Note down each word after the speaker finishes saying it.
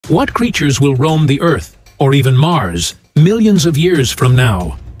What creatures will roam the Earth, or even Mars, millions of years from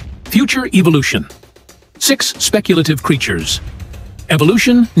now? Future evolution. 6 speculative creatures.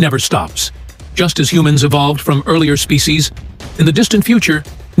 Evolution never stops. Just as humans evolved from earlier species, in the distant future,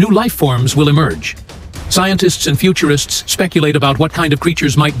 new life forms will emerge. Scientists and futurists speculate about what kind of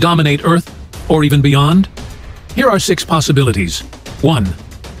creatures might dominate Earth, or even beyond. Here are 6 possibilities. 1.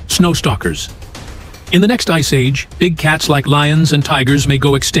 Snow stalkers. In the next ice age, big cats like lions and tigers may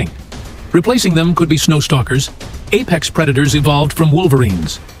go extinct. Replacing them could be snow stalkers. Apex predators evolved from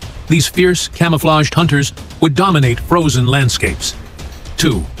wolverines. These fierce, camouflaged hunters would dominate frozen landscapes.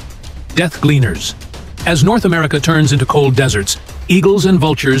 2. Death gleaners. As North America turns into cold deserts, eagles and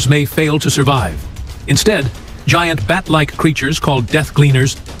vultures may fail to survive. Instead, giant bat-like creatures called death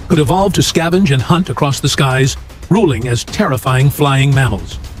gleaners could evolve to scavenge and hunt across the skies, ruling as terrifying flying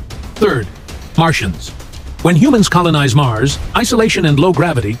mammals. 3rd. Martians. When humans colonize Mars, isolation and low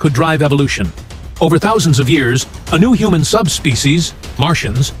gravity could drive evolution. Over thousands of years, a new human subspecies,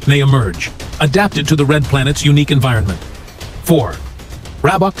 Martians, may emerge, adapted to the red planet's unique environment. 4.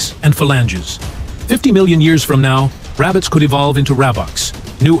 Rabucks and Phanlenges. 50 million years from now, rabbits could evolve into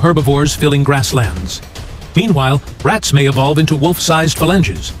Rabucks, new herbivores filling grasslands. Meanwhile, rats may evolve into wolf-sized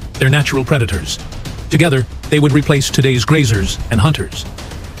Phanlenges, their natural predators. Together, they would replace today's grazers and hunters.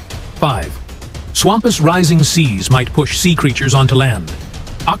 5. Swampus rising seas might push sea creatures onto land.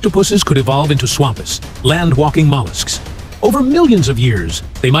 Octopuses could evolve into swampus, land-walking mollusks. Over millions of years,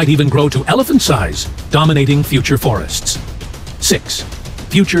 they might even grow to elephant size, dominating future forests. 6.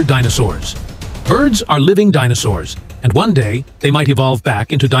 Future dinosaurs. Birds are living dinosaurs, and one day they might evolve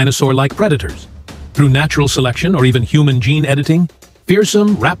back into dinosaur-like predators. Through natural selection or even human gene editing,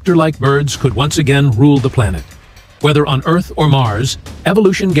 fearsome raptor-like birds could once again rule the planet. Whether on Earth or Mars,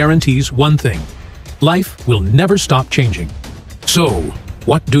 evolution guarantees one thing: life will never stop changing. So,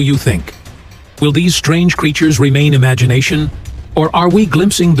 what do you think? Will these strange creatures remain imagination, or are we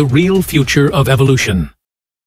glimpsing the real future of evolution?